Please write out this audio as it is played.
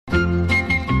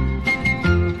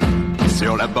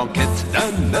Sur la banquette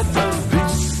d'un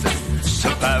autobus se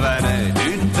pavanait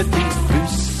une petite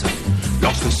puce.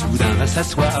 Lorsque soudain va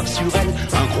s'asseoir sur elle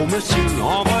un gros monsieur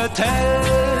en bretelles.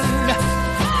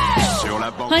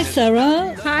 Hi,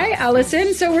 Sarah. Hi,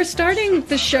 Alison. So we're starting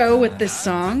the show with this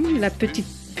song, La Petite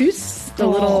Puce, the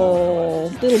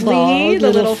little flea,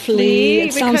 the little flea.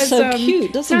 It sounds so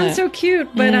cute, doesn't it? Sounds so cute,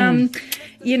 but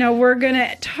you know, we're going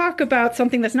to talk about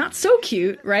something that's not so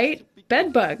cute, right?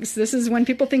 Bed bugs. This is when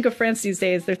people think of France these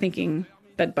days, they're thinking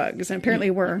bed bugs, and apparently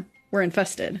we're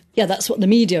infested. Yeah, that's what the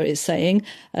media is saying.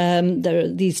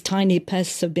 These tiny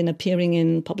pests have been appearing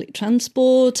in public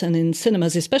transport and in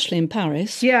cinemas, especially in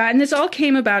Paris. Yeah, and this all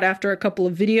came about after a couple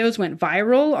of videos went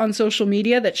viral on social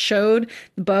media that showed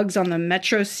the bugs on the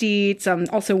metro seats,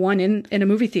 also one in a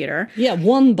movie theater. Yeah,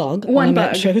 one bug on a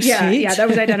metro seat. Yeah, that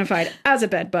was identified as a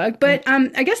bed bug. But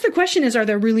I guess the question is, are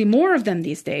there really more of them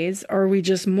these days? Or are we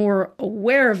just more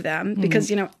aware of them? Because,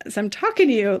 you know, as I'm talking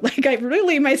to you, like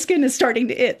my skin is starting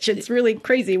to itch. It's really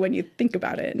crazy when you think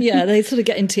about it. Yeah, they sort of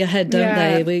get into your head, don't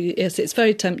they? Yes, it's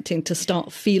very tempting to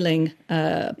start feeling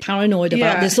paranoid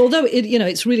about this. Although,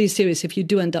 it's really serious if you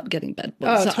do end up getting bed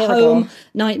bugs at home.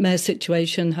 Nightmare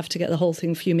situation, have to get the whole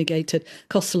thing fumigated,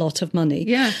 costs a lot of money.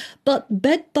 Yeah. But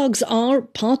bed bugs are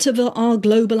part of our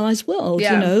globalized world.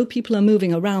 Yeah. You know, people are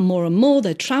moving around more and more.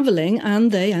 They're traveling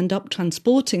and they end up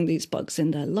transporting these bugs in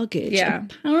their luggage. Yeah.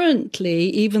 Apparently,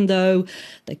 even though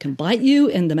they can bite you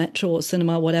in the metro or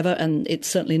cinema, whatever, and it's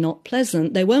certainly not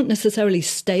pleasant, they won't necessarily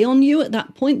stay on you at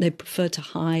that point. They prefer to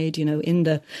hide, in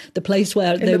the place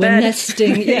where they were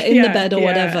nesting, in the bed or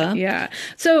whatever. Yeah.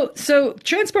 So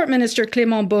Transport Minister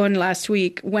Clément Beaune last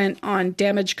week went on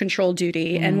damage control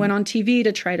duty and went on TV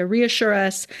to try to reassure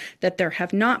us that there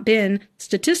have not been,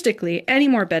 statistically, any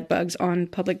more bed bugs on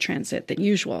public transit than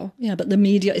usual. Yeah, but the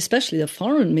media, especially the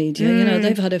foreign media,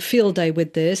 they've had a field day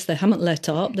with this. They haven't let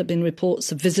up. There have been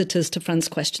reports of visitors to France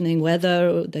questioning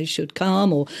whether they should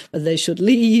come or whether they should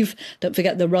leave. Don't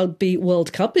forget the Rugby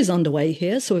World Cup is underway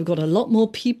here, so we've got a lot more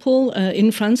people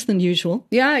in France than usual.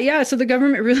 Yeah, so the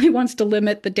government really wants to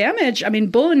limit the damage. I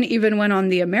mean, Beaune even went on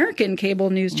the American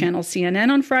cable news channel CNN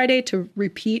on Friday to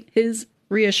repeat his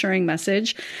reassuring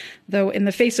message. Though in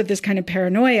the face of this kind of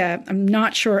paranoia, I'm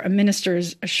not sure a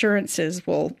minister's assurances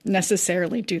will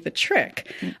necessarily do the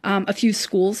trick. A few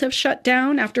schools have shut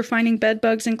down after finding bed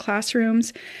bugs in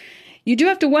classrooms. You do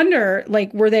have to wonder,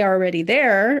 were they already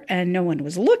there and no one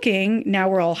was looking? Now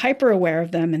we're all hyper aware of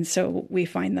them, and so we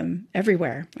find them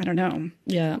everywhere. I don't know.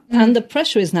 Yeah, and the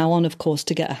pressure is now on, of course,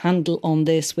 to get a handle on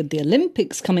this with the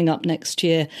Olympics coming up next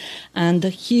year and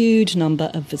the huge number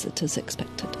of visitors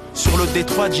expected. Sur le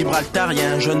détroit de Gibraltar, il y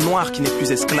a un jeune noir qui n'est plus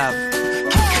esclave,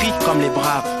 qui crie comme les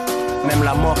braves, même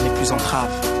la mort n'est plus entrave.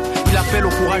 Il appelle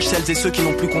au courage celles et ceux qui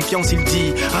n'ont plus confiance, il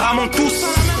dit « Ramons tous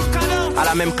à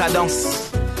la même cadence ».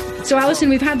 So, Alison,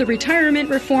 we've had the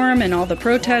retirement reform and all the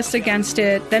protests against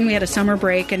it. Then we had a summer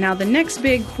break. And now the next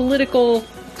big political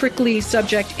prickly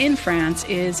subject in France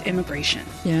is immigration.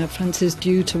 Yeah, France is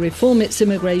due to reform its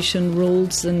immigration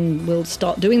rules and will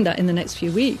start doing that in the next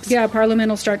few weeks. Yeah,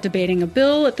 Parliament will start debating a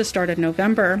bill at the start of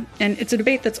November. And it's a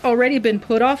debate that's already been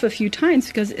put off a few times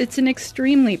because it's an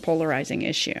extremely polarizing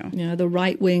issue. Yeah, the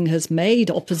right wing has made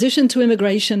opposition to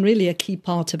immigration really a key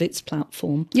part of its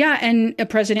platform. Yeah, and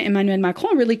President Emmanuel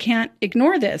Macron really can't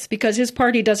ignore this because his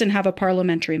party doesn't have a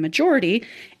parliamentary majority.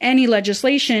 Any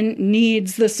legislation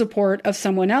needs the support of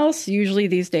someone else. Usually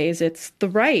these days it's the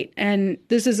right. And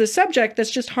this is a subject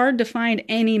that's just hard to find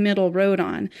any middle road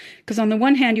on. Because on the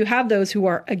one hand, you have those who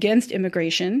are against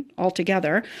immigration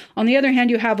altogether. On the other hand,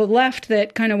 you have a left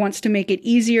that kind of wants to make it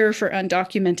easier for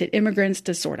undocumented immigrants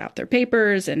to sort out their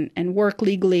papers and work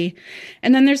legally.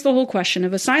 And then there's the whole question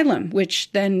of asylum, which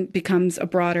then becomes a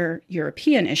broader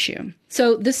European issue.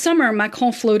 So this summer,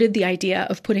 Macron floated the idea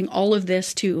of putting all of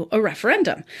this to a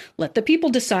referendum. Let the people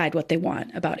decide what they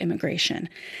want about immigration.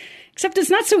 Except it's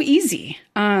not so easy.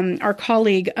 Our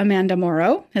colleague Amanda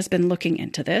Moreau has been looking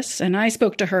into this, and I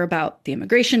spoke to her about the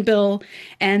immigration bill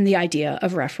and the idea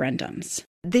of referendums.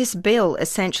 This bill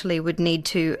essentially would need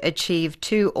to achieve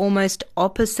two almost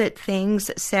opposite things.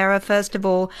 Sarah, first of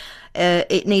all,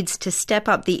 it needs to step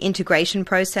up the integration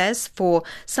process for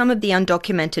some of the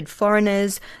undocumented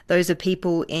foreigners. Those are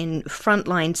people in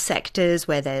frontline sectors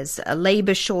where there's a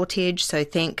labour shortage. So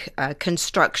think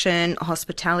construction,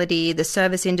 hospitality, the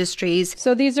service industries.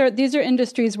 So these are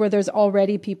industries where there's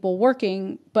already people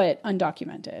working, but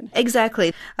undocumented.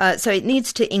 Exactly. So it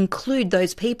needs to include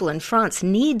those people, and France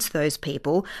needs those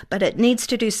people, but it needs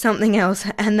to do something else,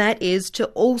 and that is to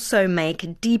also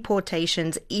make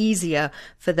deportations easier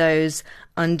for those those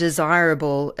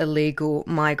undesirable illegal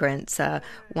migrants,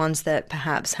 ones that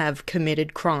perhaps have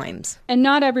committed crimes. And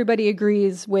not everybody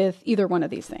agrees with either one of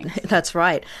these things. That's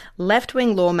right.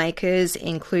 Left-wing lawmakers,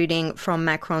 including from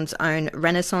Macron's own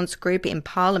Renaissance group in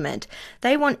Parliament,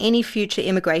 they want any future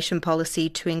immigration policy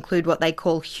to include what they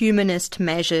call humanist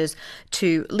measures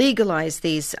to legalise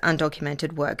these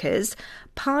undocumented workers.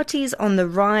 Parties on the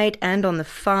right and on the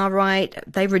far right,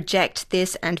 they reject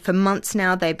this, and for months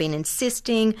now they've been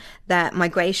insisting that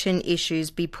migration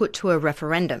issues be put to a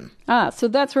referendum. So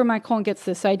that's where Macron gets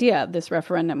this idea. This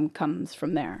referendum comes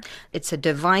from there. It's a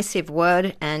divisive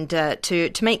word, and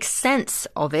to make sense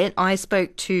of it, I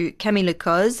spoke to Camille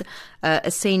Lecoz,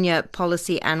 a senior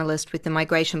policy analyst with the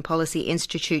Migration Policy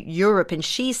Institute Europe, and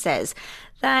she says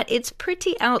that it's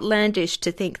pretty outlandish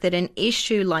to think that an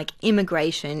issue like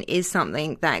immigration is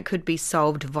something that could be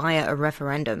solved via a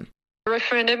referendum. A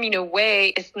referendum, in a way,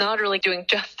 is not really doing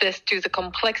justice to the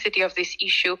complexity of this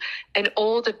issue and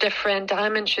all the different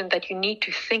dimensions that you need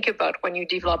to think about when you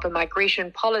develop a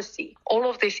migration policy. All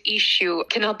of this issue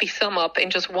cannot be summed up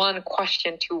in just one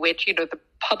question to which, the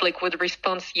public would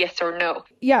respond yes or no.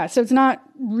 Yeah, so it's not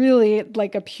really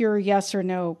like a pure yes or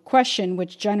no question,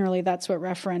 which generally that's what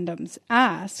referendums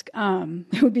ask.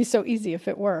 It would be so easy if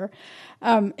it were.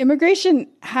 Immigration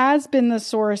has been the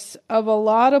source of a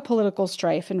lot of political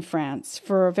strife in France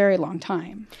for a very long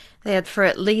time. They had for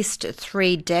at least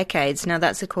 3 decades. Now,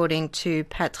 that's according to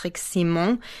Patrick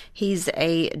Simon. He's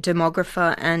a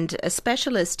demographer and a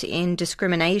specialist in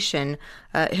discrimination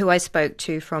who I spoke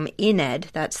to from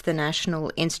INED, that's the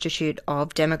National Institute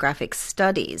of Demographic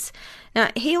Studies.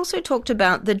 Now, he also talked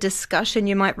about the discussion,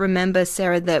 you might remember,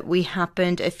 Sarah, that we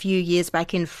happened a few years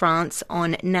back in France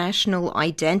on national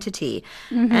identity.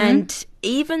 Mm-hmm. And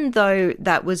even though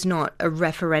that was not a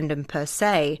referendum per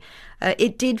se,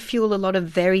 it did fuel a lot of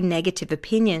very negative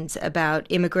opinions about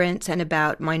immigrants and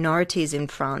about minorities in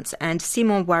France. And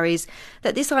Simon worries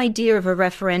that this idea of a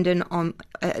referendum on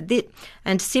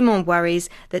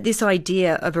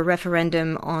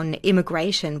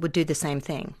immigration would do the same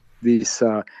thing. This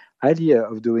idea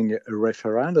of doing a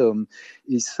referendum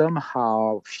is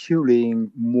somehow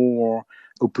fueling more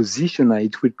opposition, and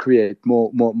it would create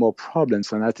more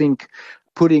problems. And I think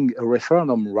putting a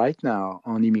referendum right now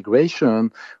on immigration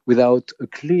without a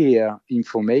clear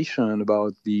information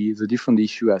about the different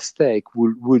issue at stake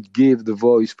would give the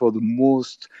voice for the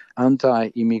most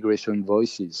anti-immigration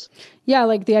voices. Yeah,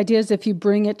 like the idea is if you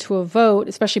bring it to a vote,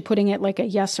 especially putting it like a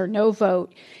yes or no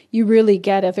vote, you really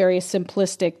get a very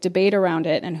simplistic debate around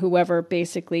it, and whoever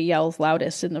basically yells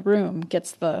loudest in the room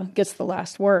gets the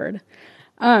last word.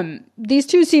 These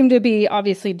two seem to be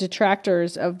obviously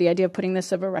detractors of the idea of putting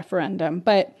this of a referendum,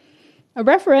 but a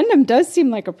referendum does seem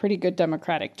like a pretty good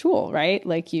democratic tool, right?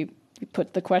 Like you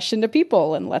put the question to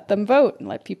people and let them vote and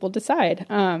let people decide.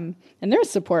 And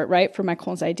there's support, right, for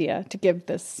Macron's idea to give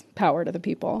this power to the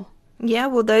people. Yeah,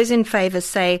 well, those in favour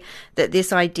say that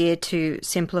this idea to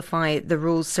simplify the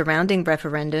rules surrounding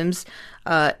referendums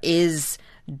is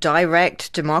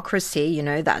direct democracy.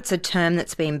 That's a term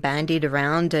that's been bandied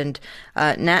around, and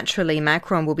naturally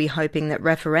Macron will be hoping that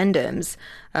referendums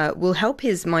will help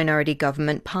his minority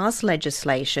government pass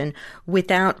legislation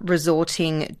without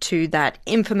resorting to that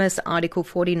infamous Article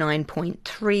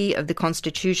 49.3 of the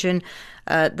Constitution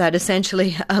that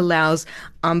essentially allows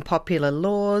unpopular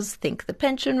laws, think the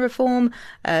pension reform,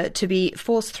 to be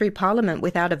forced through Parliament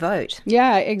without a vote.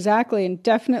 Yeah, exactly. And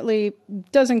definitely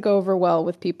doesn't go over well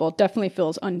with people. Definitely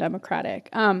feels undemocratic.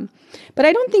 But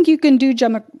I don't think you can do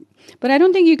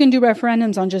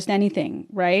referendums on just anything,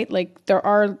 right? Like there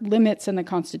are limits in the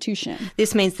Constitution.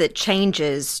 This means that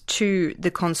changes to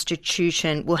the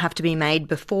Constitution will have to be made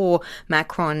before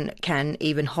Macron can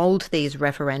even hold these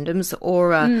referendums,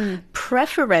 or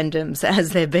preferendums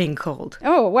as they're being called.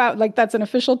 Oh, wow. Like that's an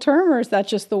official term, or is that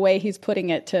just the way he's putting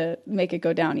it to make it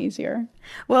go down easier?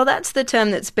 Well, that's the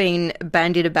term that's been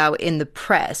bandied about in the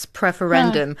press,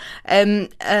 preferendum.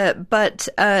 But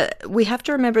we have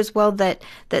to remember as well that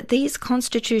these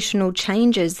constitutional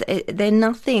changes, they're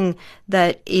nothing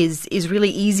that is really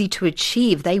easy to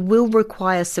achieve. They will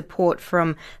require support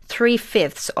from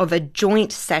 3/5 of a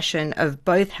joint session of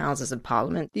both houses of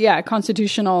Parliament. Yeah,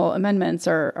 constitutional amendments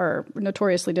are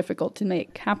notoriously difficult to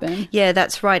make happen. Yeah,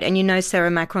 that's right. And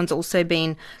Sarah, Macron's also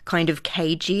been kind of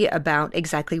cagey about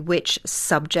exactly which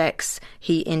subjects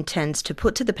he intends to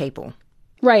put to the people.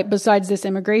 Right. Besides this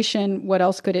immigration, what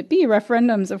else could it be?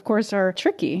 Referendums, of course, are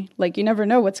tricky. Like, you never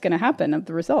know what's going to happen of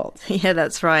the results. Yeah,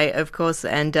 that's right, of course.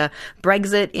 And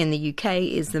Brexit in the UK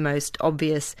is the most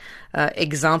obvious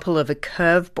example of a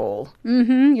curveball.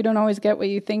 Mm-hmm. You don't always get what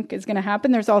you think is going to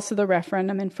happen. There's also the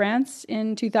referendum in France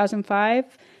in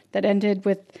 2005 that ended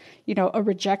with, a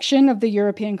rejection of the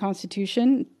European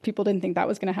Constitution. People didn't think that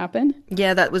was going to happen.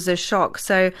 Yeah, that was a shock.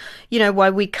 So, why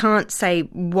we can't say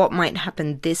what might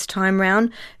happen this time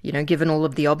round, given all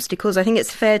of the obstacles, I think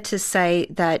it's fair to say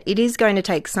that it is going to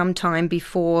take some time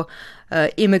before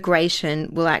immigration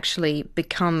will actually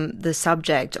become the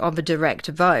subject of a direct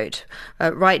vote.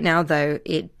 Right now, though,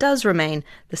 it does remain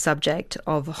the subject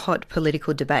of hot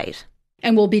political debate.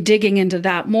 And we'll be digging into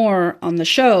that more on the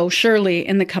show, surely,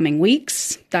 in the coming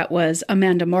weeks. That was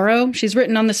Amanda Morrow. She's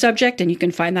written on the subject, and you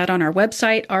can find that on our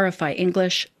website,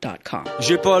 rfienglish.com.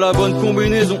 J'ai pas la bonne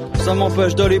combinaison, ça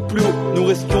m'empêche d'aller plus haut. Nous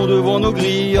restions devant nos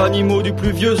grilles, animaux du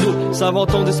plus vieux zoo,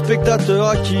 s'inventant des spectateurs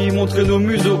à qui montrer nos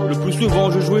museaux. Le plus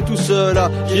souvent, je jouais tout seul à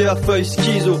pierre, feuille,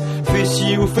 schizo. Fais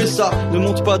ci ou fais ça, ne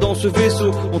monte pas dans ce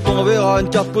vaisseau. On t'enverra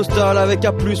une carte postale avec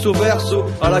A+ au verso,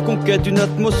 à la conquête d'une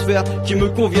atmosphère qui me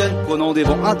convienne, prenant des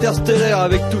vents interstellaires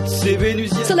avec toutes ces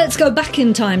vénusiennes. So let's go back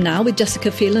in time now with Jessica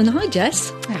Phelan. Hi,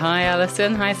 Jess. Hi,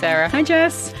 Alison. Hi, Sarah. Hi,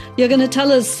 Jess. You're going to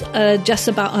tell us, Jess,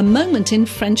 about a moment in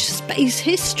French space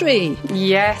history.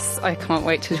 Yes, I can't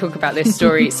wait to talk about this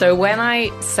story. So when I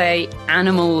say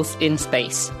animals in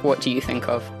space, what do you think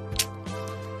of?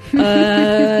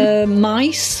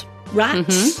 Mice,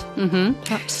 rats,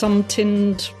 perhaps some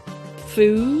tinned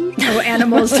food. Oh,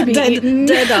 animals to be eaten.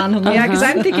 Dead animals. Yeah, because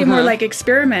I'm thinking more like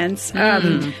experiments.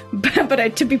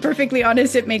 But to be perfectly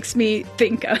honest, it makes me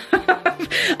think of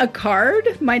a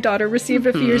card my daughter received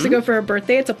a few years ago for her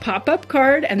birthday. It's a pop-up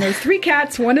card, and there's 3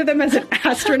 cats. One of them has an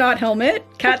astronaut helmet.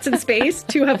 Cats in space.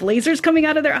 2 have lasers coming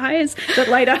out of their eyes that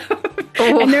light up.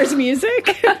 And there's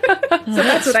music. So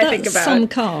that's what I think about. Some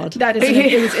card. That is,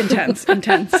 it was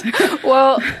intense.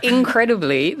 Well,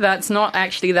 incredibly, that's not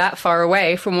actually that far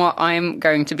away from what I'm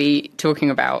going to be talking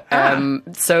about.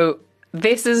 So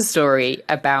this is a story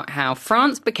about how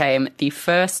France became the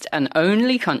first and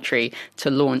only country to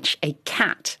launch a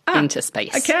cat into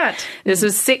space. A cat. This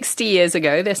was 60 years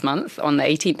ago this month, on the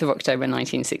 18th of October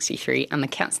 1963, and the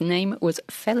cat's name was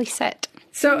Félicette.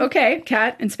 So, okay,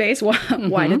 cat in space.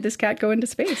 Why did this cat go into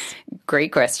space?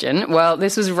 Great question. Well,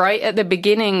 this was right at the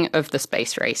beginning of the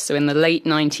space race. So in the late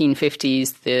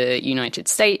 1950s, the United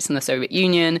States and the Soviet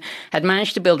Union had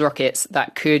managed to build rockets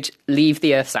that could leave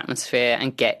the Earth's atmosphere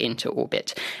and get into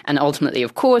orbit. And ultimately,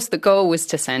 of course, the goal was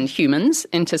to send humans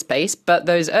into space. But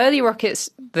those early rockets,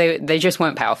 they just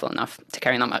weren't powerful enough to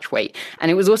carry that much weight.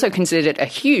 And it was also considered a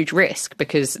huge risk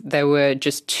because there were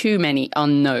just too many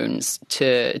unknowns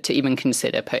to even consider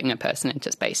putting a person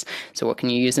into space. So what can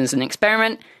you use as an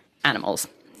experiment? Animals.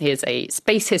 Here's a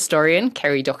space historian,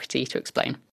 Kerry Doherty, to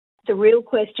explain. The real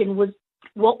question was,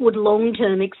 what would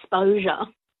long-term exposure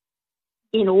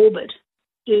in orbit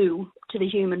do to the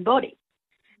human body?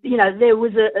 There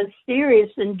was a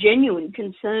serious and genuine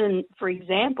concern, for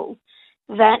example,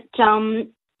 that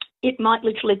it might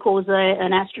literally cause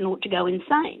an astronaut to go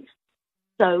insane.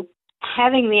 So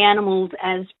having the animals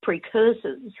as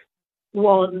precursors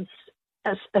was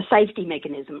a safety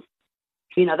mechanism.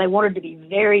 They wanted to be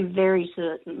very, very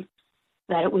certain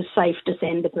that it was safe to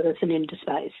send a person into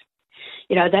space.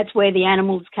 That's where the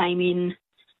animals came in,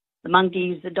 the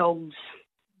monkeys, the dogs,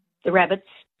 the rabbits,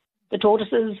 the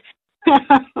tortoises.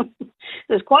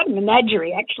 There's quite a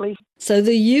menagerie, actually. So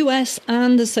the US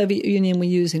and the Soviet Union were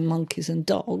using monkeys and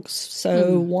dogs.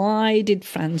 So why did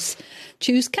France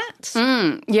choose cats?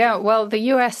 Yeah, well, the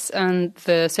US and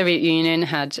the Soviet Union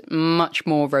had much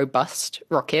more robust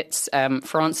rockets.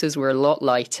 France's were a lot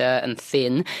lighter and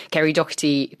thin. Kerry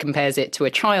Doherty compares it to a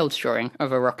child's drawing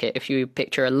of a rocket. If you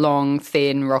picture a long,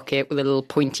 thin rocket with a little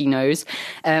pointy nose,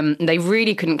 they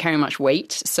really couldn't carry much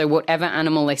weight. So whatever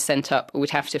animal they sent up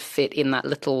would have to fit in that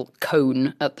little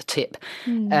cone at the tip.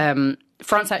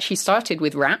 France actually started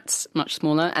with rats, much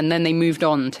smaller, and then they moved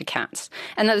on to cats.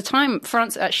 And at the time,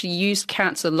 France actually used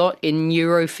cats a lot in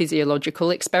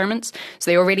neurophysiological experiments.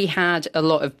 So they already had a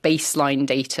lot of baseline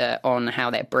data on how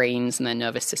their brains and their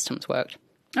nervous systems worked.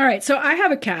 All right, so I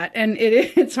have a cat, and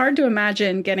it's hard to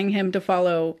imagine getting him to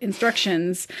follow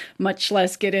instructions, much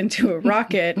less get into a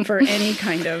rocket for any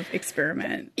kind of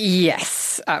experiment.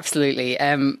 Yes, absolutely.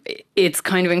 It's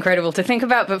kind of incredible to think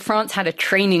about, but France had a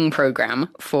training program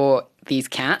for these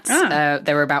cats.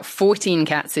 There were about 14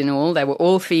 cats in all. They were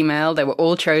all female. They were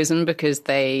all chosen because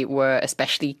they were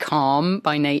especially calm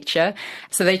by nature.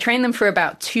 So they trained them for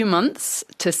about 2 months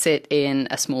to sit in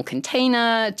a small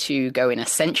container, to go in a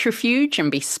centrifuge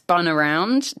and be spun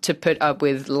around, to put up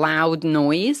with loud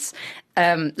noise.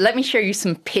 Let me show you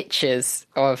some pictures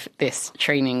of this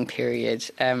training period,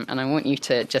 and I want you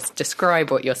to just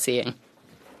describe what you're seeing.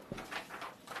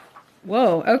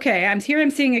 Whoa, okay. I'm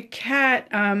seeing a cat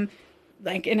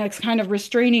like in a kind of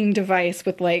restraining device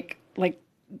with like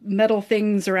metal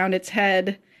things around its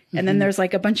head. And then there's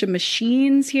like a bunch of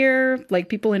machines here, like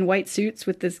people in white suits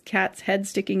with this cat's head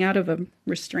sticking out of a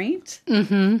restraint.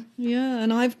 Yeah,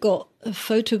 and I've got a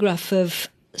photograph of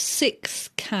 6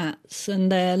 cats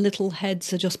and their little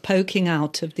heads are just poking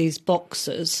out of these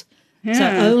boxes. Yeah.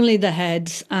 So only the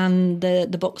heads, and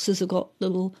the boxes have got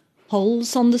little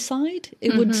holes on the side,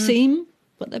 it would seem.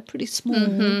 But they're pretty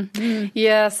small.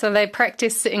 Yeah, so they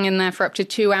practice sitting in there for up to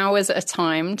 2 hours at a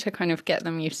time to kind of get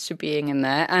them used to being in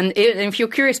there. And if you're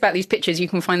curious about these pictures, you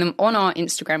can find them on our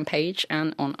Instagram page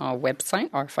and on our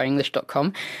website,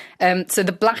 rfienglish.com. So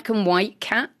the black and white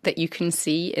cat that you can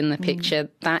see in the picture,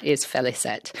 that is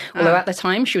Felicette. Although at the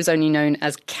time she was only known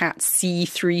as cat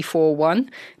C341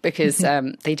 because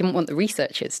they didn't want the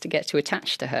researchers to get too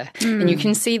attached to her. And you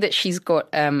can see that she's got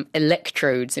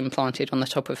electrodes implanted on the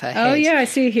top of her head. Oh, yeah, I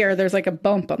see here. There's like a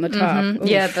bump on the top.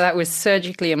 Yeah, that was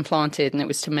surgically implanted, and it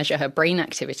was to measure her brain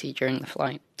activity during the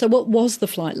flight. So what was the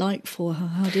flight like for her?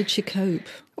 How did she cope?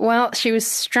 Well, she was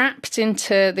strapped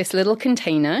into this little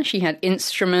container. She had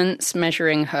instruments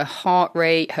measuring her heart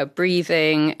rate, her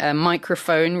breathing, a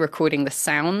microphone recording the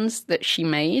sounds that she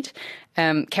made.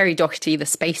 Kerry Doherty, the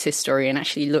space historian,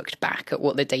 actually looked back at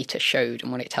what the data showed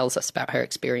and what it tells us about her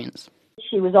experience.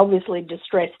 She was obviously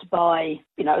distressed by,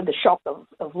 the shock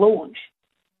of launch,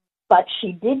 but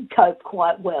she did cope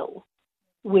quite well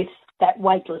with that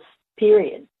weightless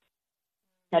period.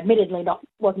 Admittedly,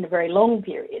 wasn't a very long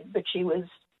period, but she was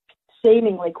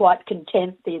seemingly quite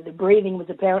content. The breathing was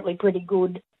apparently pretty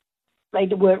good. They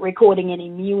weren't recording any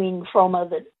mewing from her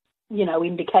that,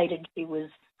 indicated she was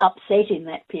upset in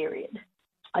that period.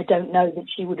 I don't know that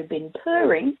she would have been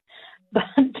purring, but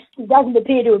she doesn't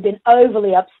appear to have been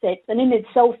overly upset. And in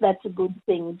itself, that's a good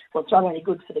thing. Well, it's not only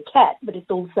good for the cat, but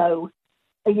it's also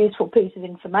a useful piece of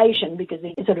information because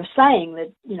it's sort of saying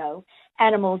that,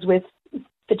 animals with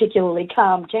particularly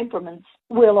calm temperaments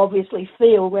will obviously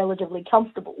feel relatively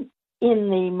comfortable in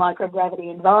the microgravity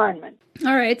environment.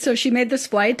 All right, so she made this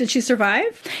flight. Did she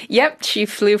survive? Yep, she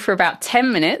flew for about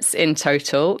 10 minutes in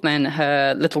total. Then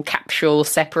her little capsule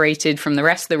separated from the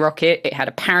rest of the rocket. It had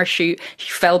a parachute.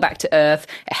 She fell back to Earth.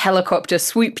 A helicopter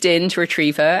swooped in to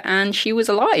retrieve her, and she was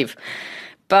alive.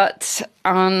 But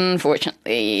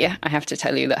unfortunately, I have to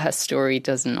tell you that her story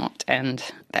does not end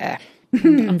there.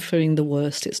 I'm fearing the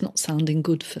worst. It's not sounding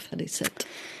good for Felicette.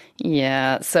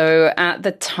 Yeah, so at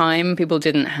the time, people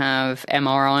didn't have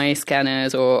MRI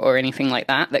scanners or anything like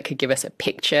that could give us a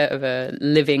picture of a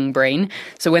living brain.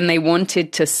 So when they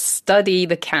wanted to study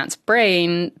the cat's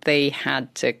brain, they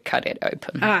had to cut it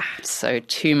open. So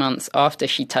 2 months after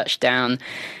she touched down,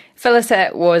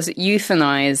 Felicette was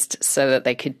euthanized so that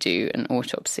they could do an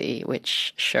autopsy,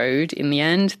 which showed in the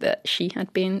end that she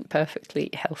had been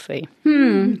perfectly healthy.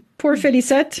 Poor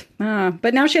Felicette.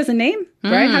 But now she has a name,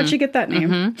 right? How'd she get that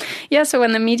name? Yeah, so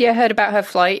when the media heard about her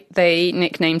flight, they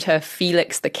nicknamed her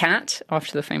Felix the Cat,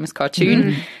 after the famous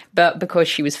cartoon. But because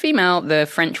she was female, the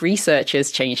French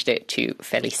researchers changed it to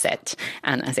Felicette.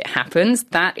 And as it happens,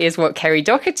 that is what Kerry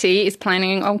Doherty is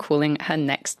planning on calling her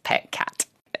next pet cat.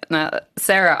 Now,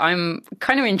 Sarah, I'm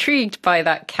kind of intrigued by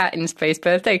that cat in space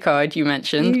birthday card you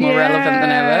mentioned, more relevant than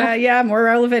ever. Yeah, more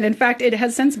relevant. In fact, it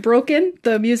has since broken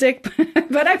the music,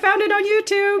 but I found it on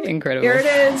YouTube. Incredible. Here it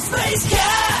is. Space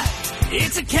cat,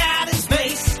 it's a cat in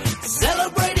space,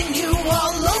 celebrating you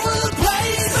all over the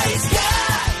place. Space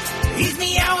cat, he's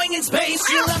meowing in space.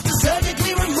 You'll have to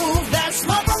surgically remove that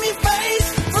smile from your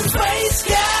face. From Space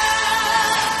Cat.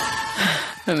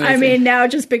 Amazing. I mean, now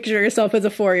just picture yourself as a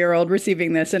 4-year-old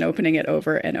receiving this and opening it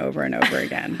over and over and over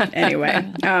again. Anyway,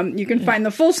 you can find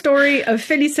the full story of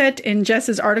Felicette in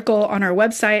Jess's article on our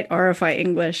website,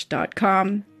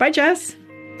 rfienglish.com. Bye, Jess.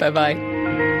 Bye-bye.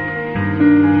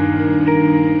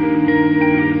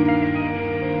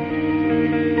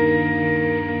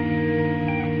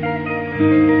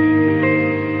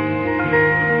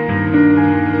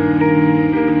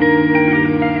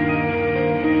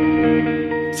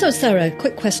 So, Sarah,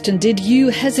 quick question. Did you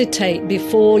hesitate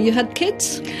before you had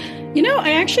kids?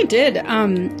 I actually did.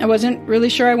 I wasn't really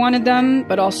sure I wanted them,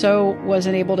 but also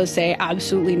wasn't able to say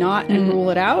absolutely not and rule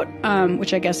it out,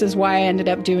 which I guess is why I ended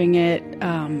up doing it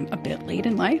a bit late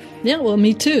in life. Yeah, well,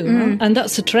 me too. And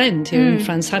that's a trend here in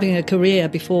France, having a career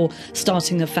before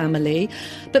starting a family.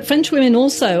 But French women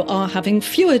also are having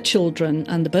fewer children,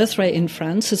 and the birth rate in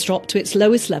France has dropped to its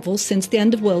lowest level since the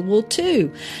end of World War II.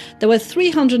 There were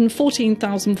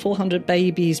 314,400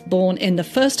 babies born in the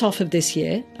first half of this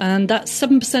year, and that's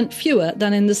 7% fewer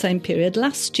than in the same period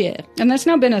last year. And that's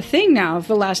now been a thing now for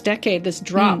the last decade, this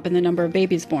drop in the number of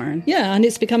babies born. Yeah, and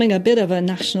it's becoming a bit of a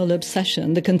national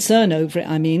obsession, the concern over it,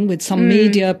 I with some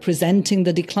media presenting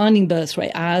the declining birth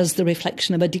rate as the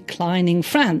reflection of a declining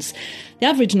France. The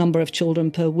average number of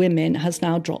children per woman has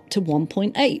now dropped to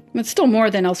 1.8. It's still more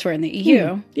than elsewhere in the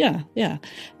EU. Yeah.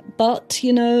 But,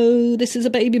 this is a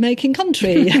baby-making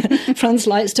country. France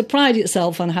likes to pride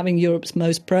itself on having Europe's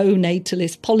most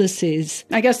pro-natalist policies.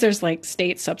 I guess there's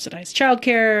state-subsidized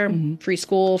childcare, free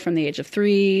school from the age of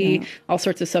 3, all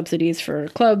sorts of subsidies for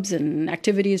clubs and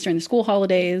activities during the school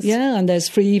holidays. Yeah, and there's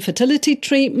free fertility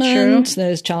treatment. True.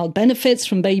 There's child benefits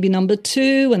from baby number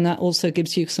 2, and that also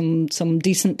gives you some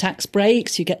decent tax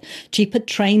breaks. You get cheaper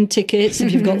train tickets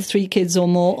if you've got 3 kids or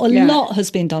more. A lot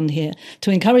has been done here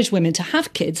to encourage women to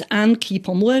have kids and keep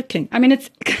on working. I mean, it's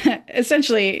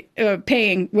essentially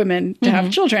paying women to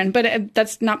have children, but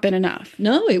that's not been enough.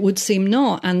 No, it would seem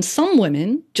not. And some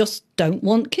women just don't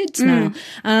want kids now,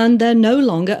 and they're no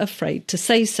longer afraid to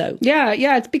say so. Yeah,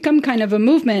 it's become kind of a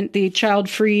movement. The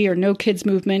child-free or no kids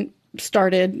movement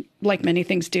started, like many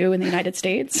things do, in the United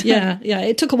States. Yeah.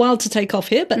 It took a while to take off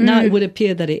here, but now it would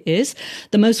appear that it is.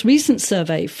 The most recent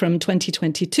survey from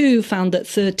 2022 found that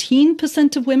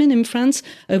 13% of women in France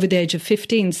over the age of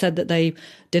 15 said that they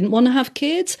didn't want to have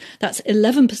kids. That's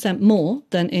 11% more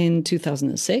than in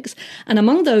 2006. And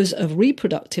among those of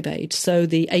reproductive age, so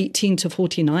the 18 to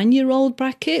 49-year-old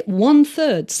bracket,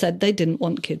 1/3 said they didn't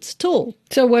want kids at all.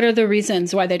 So what are the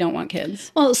reasons why they don't want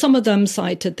kids? Well, some of them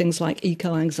cited things like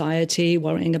eco-anxiety,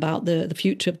 worrying about the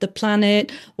future of the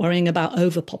planet, worrying about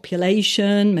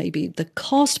overpopulation, maybe the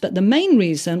cost. But the main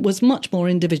reason was much more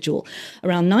individual.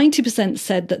 Around 90%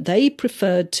 said that they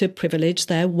preferred to privilege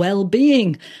their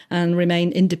well-being and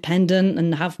remain independent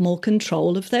and have more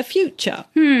control of their future.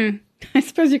 I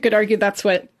suppose you could argue that's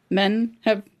what men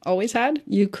have always had.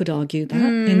 You could argue that,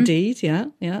 indeed, yeah.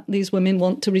 These women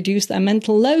want to reduce their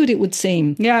mental load, it would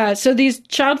seem. Yeah, so these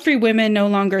child-free women no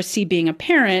longer see being a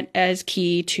parent as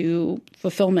key to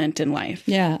fulfillment in life.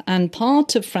 Yeah, and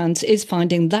part of France is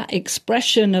finding that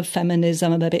expression of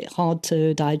feminism a bit hard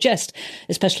to digest,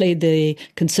 especially the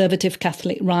conservative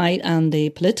Catholic right and the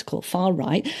political far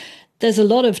right. There's a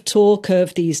lot of talk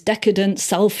of these decadent,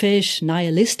 selfish,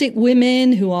 nihilistic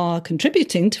women who are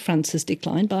contributing to France's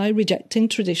decline by rejecting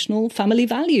traditional family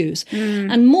values.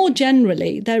 And more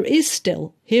generally, there is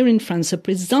still, here in France, a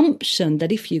presumption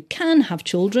that if you can have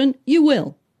children, you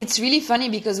will. It's really funny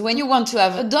because when you want to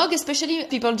have a dog, especially,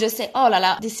 people just say, oh la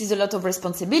la, this is a lot of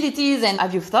responsibilities and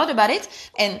have you thought about it?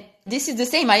 And this is the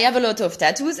same. I have a lot of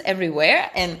tattoos everywhere,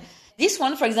 and this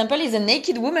one, for example, is a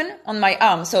naked woman on my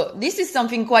arm. So this is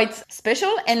something quite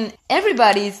special. And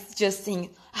everybody's just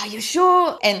saying, are you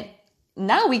sure? And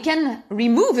now we can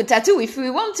remove a tattoo if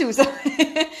we want to. So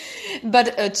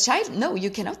but a child, no, you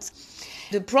cannot.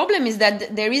 The problem is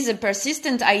that there is a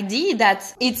persistent idea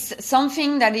that it's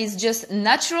something that is just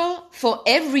natural for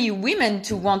every woman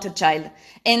to want a child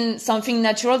and something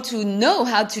natural to know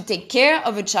how to take care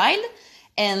of a child.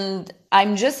 And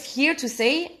I'm just here to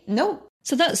say no.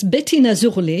 So that's Bettina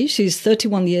Zurli. She's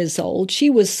 31 years old.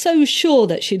 She was so sure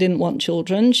that she didn't want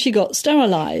children, she got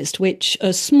sterilized, which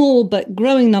a small but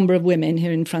growing number of women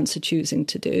here in France are choosing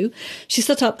to do. She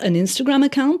set up an Instagram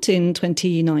account in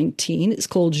 2019. It's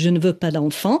called Je ne veux pas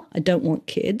d'enfants, I don't want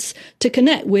kids, to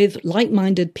connect with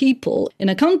like-minded people in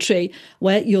a country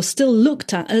where you're still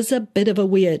looked at as a bit of a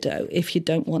weirdo if you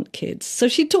don't want kids. So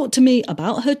she talked to me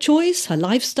about her choice, her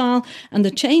lifestyle, and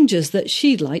the changes that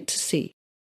she'd like to see.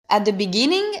 At the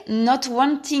beginning, not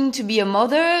wanting to be a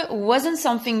mother wasn't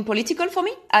something political for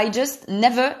me. I just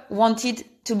never wanted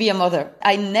to be a mother.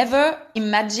 I never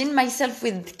imagined myself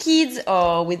with kids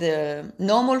or with a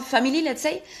normal family, let's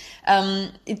say.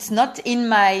 It's not in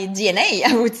my DNA,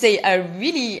 I would say. I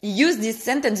really use this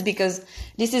sentence because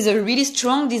this is a really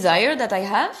strong desire that I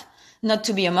have, not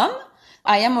to be a mom.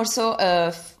 I am also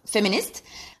a feminist.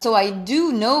 So I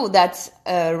do know that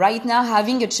right now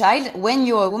having a child, when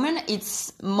you're a woman,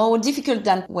 it's more difficult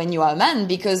than when you are a man,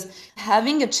 because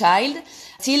having a child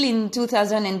till in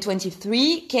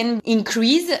 2023 can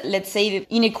increase, let's say,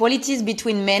 inequalities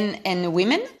between men and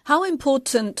women. How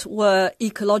important were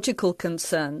ecological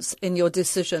concerns in your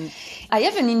decision? I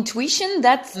have an intuition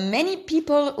that many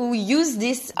people who use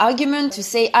this argument to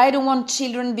say, I don't want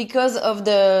children because of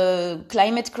the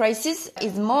climate crisis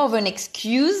is more of an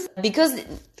excuse, because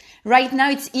right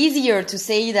now it's easier to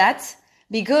say that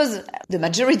because the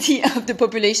majority of the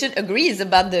population agrees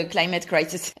about the climate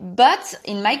crisis. But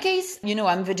in my case,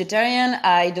 I'm vegetarian,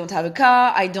 I don't have a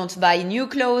car, I don't buy new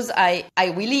clothes, I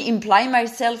really imply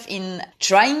myself in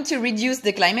trying to reduce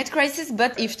the climate crisis.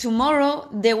 But if tomorrow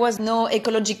there was no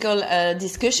ecological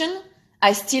discussion,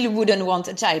 I still wouldn't want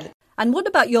a child. And what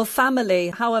about your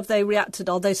family? How have they reacted?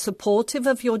 Are they supportive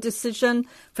of your decision?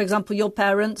 For example, your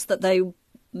parents, that they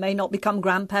may not become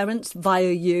grandparents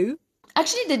via you?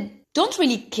 Actually, they don't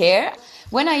really care.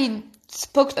 When I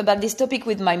spoke about this topic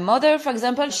with my mother, for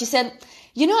example, she said,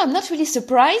 I'm not really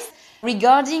surprised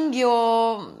regarding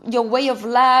your way of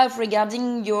life,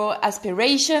 regarding your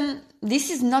aspiration. This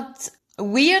is not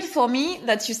weird for me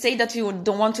that you say that you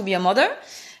don't want to be a mother.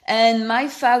 And my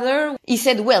father, he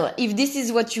said, well, if this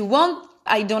is what you want,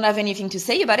 I don't have anything to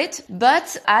say about it.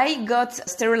 But I got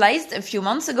sterilized a few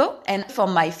months ago. And for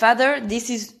my father, this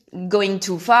is going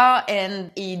too far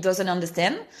and he doesn't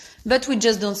understand. But we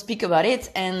just don't speak about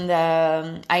it. And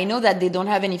I know that they don't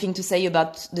have anything to say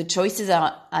about the choices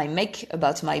I make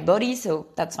about my body. So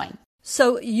that's fine.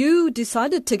 So you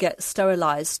decided to get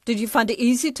sterilized. Did you find it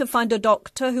easy to find a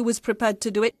doctor who was prepared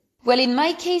to do it? Well, in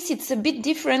my case, it's a bit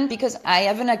different because I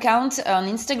have an account on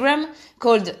Instagram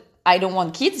called I don't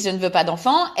want kids, je ne veux pas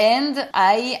d'enfants. And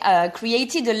I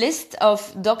created a list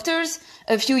of doctors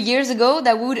a few years ago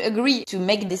that would agree to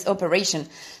make this operation.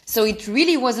 So it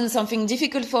really wasn't something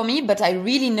difficult for me, but I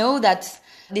really know that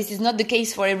this is not the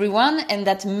case for everyone and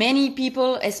that many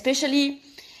people, especially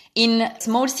in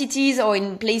small cities or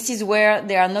in places where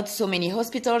there are not so many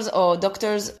hospitals or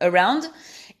doctors around,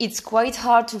 it's quite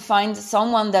hard to find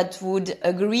someone that would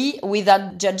agree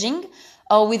without judging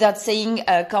or without saying,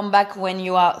 come back when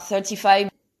you are 35.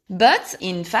 But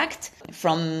in fact,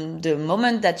 from the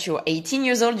moment that you're 18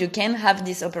 years old, you can have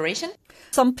this operation.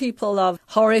 Some people are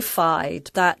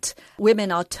horrified that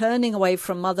women are turning away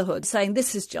from motherhood, saying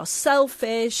this is just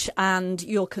selfish and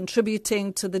you're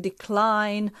contributing to the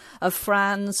decline of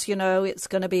France. It's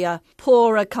going to be a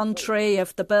poorer country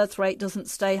if the birth rate doesn't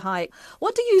stay high.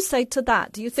 What do you say to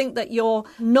that? Do you think that you're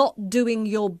not doing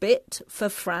your bit for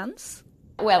France?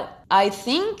 Well, I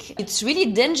think it's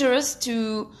really dangerous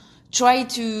to try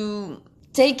to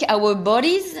take our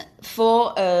bodies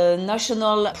for a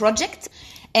national project.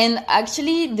 And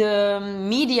actually, the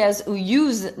medias who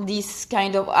use this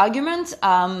kind of argument,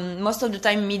 most of the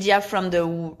time media from the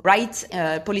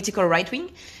right, political right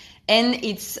wing. And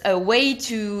it's a way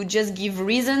to just give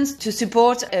reasons to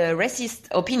support a racist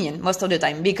opinion most of the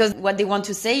time. Because what they want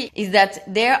to say is that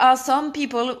there are some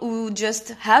people who just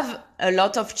have a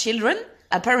lot of children,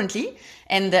 apparently.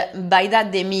 And by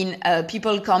that, they mean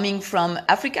people coming from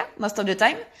Africa most of the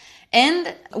time.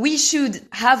 And we should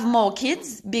have more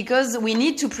kids because we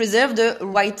need to preserve the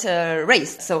white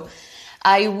race. So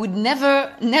I would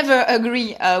never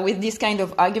agree with this kind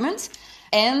of argument.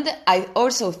 And I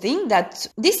also think that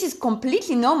this is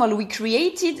completely normal. We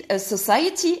created a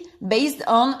society based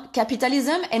on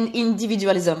capitalism and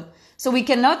individualism. So we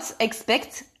cannot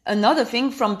expect another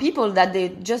thing from people that they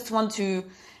just want to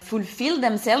fulfill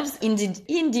themselves in the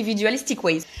individualistic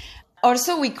ways.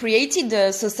 Also, we created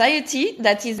a society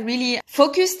that is really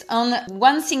focused on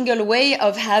one single way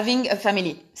of having a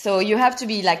family. So you have to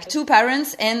be like 2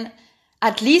 parents and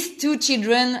at least 2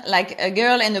 children, like a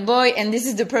girl and a boy, and this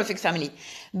is the perfect family.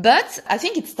 But I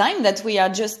think it's time that we are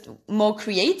just more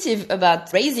creative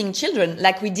about raising children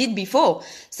like we did before.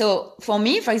 So for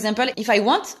me, for example, if I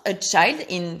want a child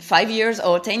in 5 years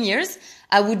or 10 years,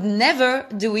 I would never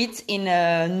do it in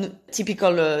a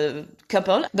typical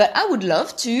couple, but I would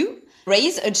love to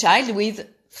raise a child with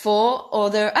 4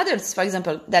 other adults, for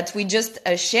example, that we just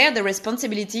share the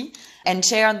responsibility and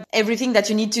share everything that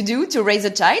you need to do to raise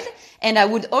a child. And I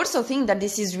would also think that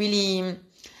this is really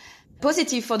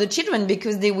positive for the children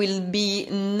because they will be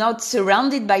not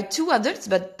surrounded by 2 adults,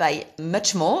 but by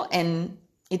much more. And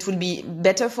it will be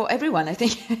better for everyone, I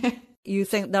think. You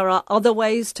think there are other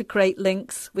ways to create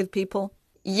links with people?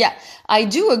 Yeah, I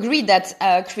do agree that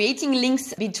creating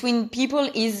links between people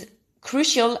is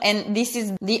crucial, and this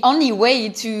is the only way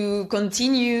to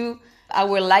continue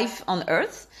our life on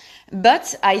Earth.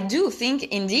 But I do think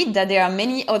indeed that there are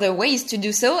many other ways to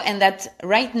do so, and that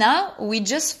right now we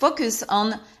just focus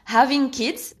on having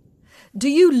kids. Do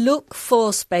you look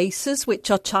for spaces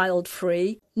which are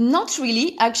child-free? Not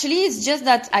really. Actually, it's just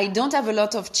that I don't have a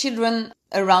lot of children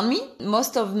around me.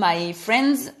 Most of my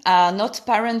friends are not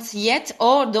parents yet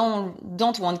or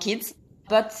don't want kids.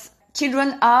 But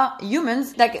children are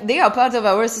humans, like they are part of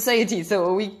our society.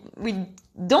 So we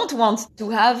don't want to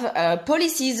have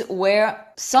policies where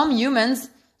some humans,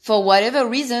 for whatever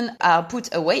reason, are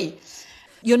put away.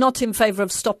 You're not in favour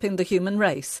of stopping the human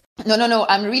race? No.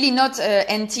 I'm really not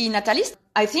anti-natalist.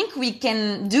 I think we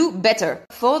can do better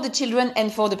for the children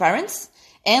and for the parents,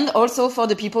 and also for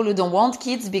the people who don't want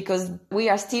kids, because we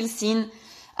are still seen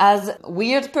as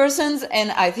weird persons,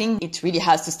 and I think it really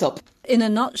has to stop. In a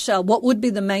nutshell, what would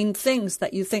be the main things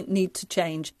that you think need to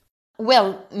change?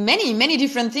 Well, many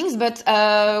different things, but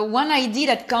one idea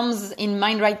that comes in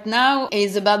mind right now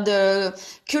is about the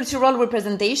cultural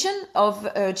representation of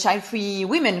child-free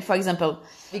women, for example.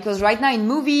 Because right now in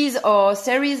movies or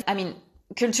series,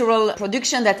 cultural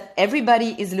production that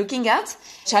everybody is looking at,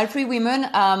 child-free women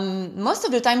most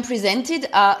of the time presented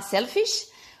are selfish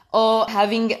or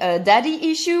having a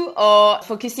daddy issue or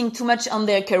focusing too much on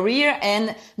their career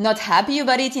and not happy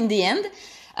about it in the end.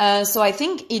 So I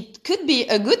think it could be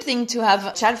a good thing to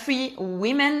have child-free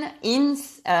women in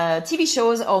TV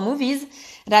shows or movies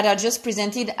that are just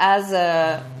presented as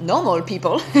normal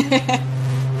people.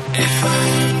 If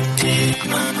I take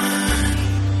my mind,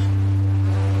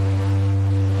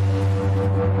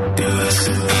 do I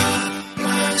survive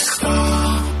my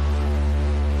scar?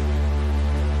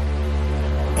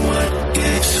 What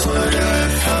gifts would I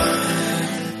find?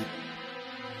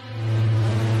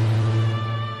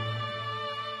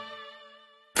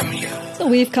 So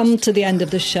we've come to the end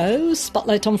of the show.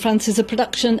 Spotlight on France is a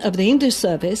production of the English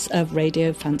service of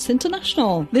Radio France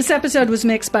International. This episode was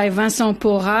mixed by Vincent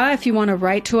Pourrat. If you want to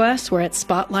write to us, we're at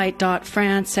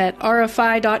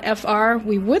spotlight.france@rfi.fr.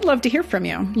 We would love to hear from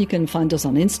you. You can find us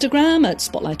on Instagram at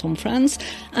Spotlight on France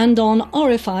and on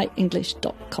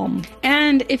rfienglish.com.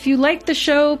 And if you like the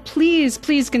show, please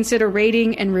consider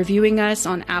rating and reviewing us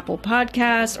on Apple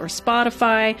Podcasts or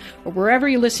Spotify or wherever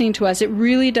you're listening to us. It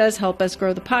really does help us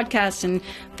grow the podcast and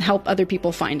help other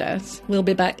people find us. We'll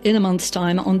be back in a month's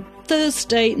time on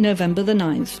Thursday, November the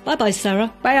 9th. Bye-bye,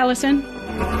 Sarah. Bye, Alison.